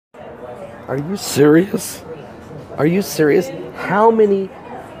Are you serious? Are you serious? How many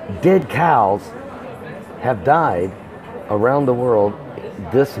dead cows have died around the world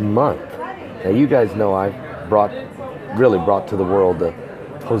this month? Now you guys know I've really brought to the world the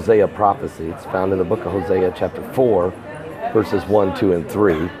Hosea prophecy. It's found in the book of Hosea chapter 4, verses 1, 2, and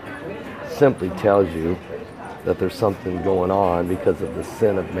 3. Simply tells you that there's something going on because of the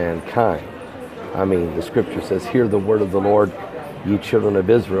sin of mankind. I mean, the scripture says, "Hear the word of the Lord, you children of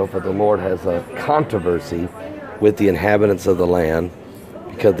Israel, for the Lord has a controversy with the inhabitants of the land,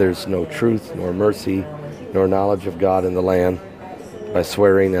 because there's no truth, nor mercy, nor knowledge of God in the land. By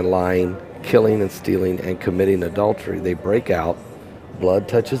swearing and lying, killing and stealing, and committing adultery, they break out. Blood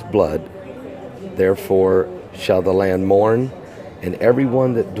touches blood. Therefore shall the land mourn, and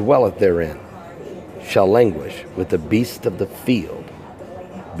everyone that dwelleth therein shall languish with the beast of the field,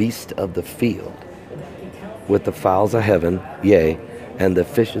 with the fowls of heaven, yea, and the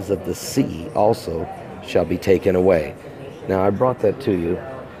fishes of the sea also shall be taken away." Now I brought that to you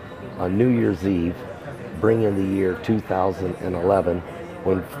on New Year's Eve, bringing the year 2011,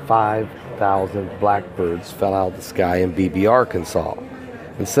 when 5,000 blackbirds fell out of the sky in Beebe, Arkansas.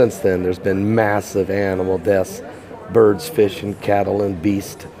 And since then, there's been massive animal deaths, birds, fish, and cattle and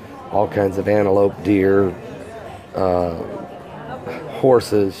beasts, all kinds of antelope, deer,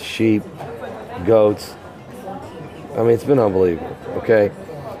 horses, sheep, goats. I mean, it's been unbelievable, okay?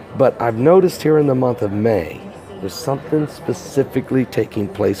 But I've noticed here in the month of May, there's something specifically taking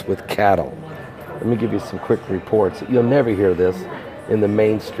place with cattle. Let me give you some quick reports. You'll never hear this in the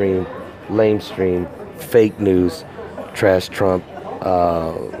mainstream, lamestream, fake news, trash Trump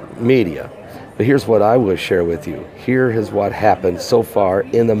media. But here's what I will share with you. Here is what happened so far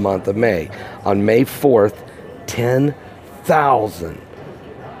in the month of May. On May 4th, 10,000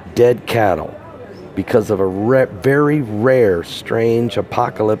 dead cattle because of a very rare, strange,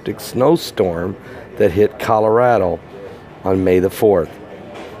 apocalyptic snowstorm that hit Colorado on May the 4th.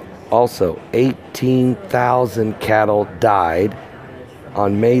 Also, 18,000 cattle died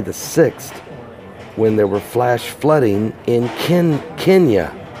on May the 6th when there were flash flooding in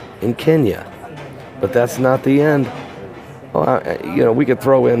Kenya. But that's not the end. Well, we could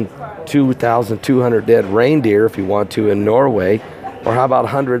throw in 2,200 dead reindeer if you want to in Norway. Or how about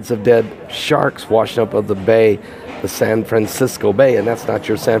hundreds of dead sharks washing up of the bay, the San Francisco Bay, and that's not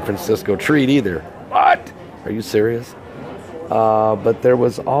your San Francisco treat either. What? Are you serious? But there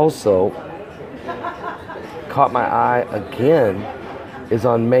was also, caught my eye again, is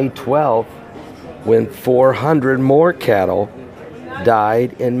on May 12th, when 400 more cattle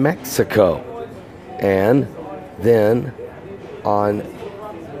died in Mexico. And then on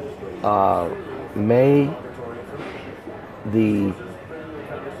May the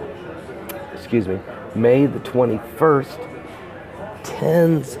 21st,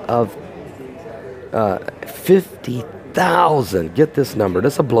 tens of 50,000, get this number,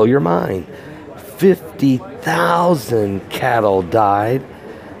 this will blow your mind, 50,000 cattle died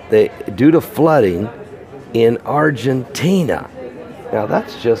due to flooding in Argentina. Now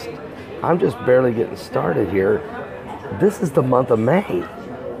I'm just barely getting started here. This is the month of May.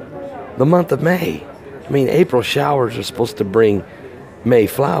 The month of May. I mean, April showers are supposed to bring May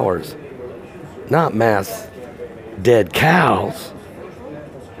flowers, not mass dead cows.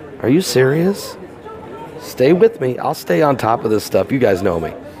 Are you serious? Stay with me. I'll stay on top of this stuff. You guys know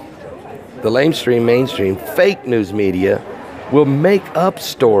me. The lamestream, mainstream, fake news media will make up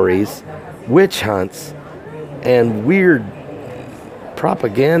stories, witch hunts, and weird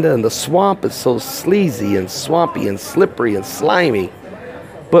propaganda, and the swamp is so sleazy and swampy and slippery and slimy.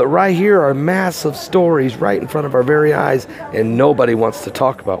 But right here are massive stories right in front of our very eyes, and nobody wants to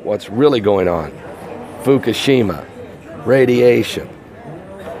talk about what's really going on. Fukushima, radiation.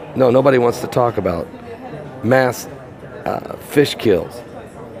 No, nobody wants to talk about mass fish kills,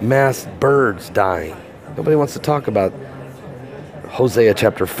 mass birds dying. Nobody wants to talk about Hosea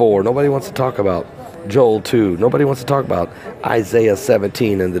chapter 4. Nobody wants to talk about Joel 2. Nobody wants to talk about Isaiah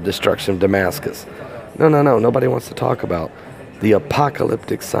 17 and the destruction of Damascus. No. Nobody wants to talk about the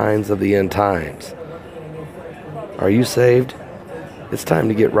apocalyptic signs of the end times. Are you saved? It's time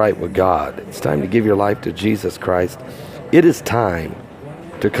to get right with God. It's time to give your life to Jesus Christ. It is time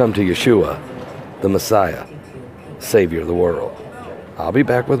to come to Yeshua, the Messiah, Savior of the world. I'll be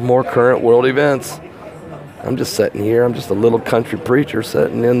back with more current world events. I'm just sitting here. I'm just a little country preacher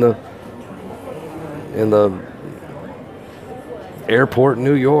sitting in the airport in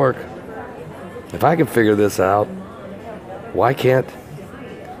New York. If I can figure this out, why can't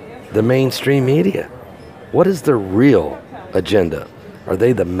the mainstream media? What is their real agenda? Are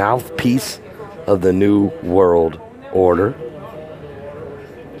they the mouthpiece of the new world order?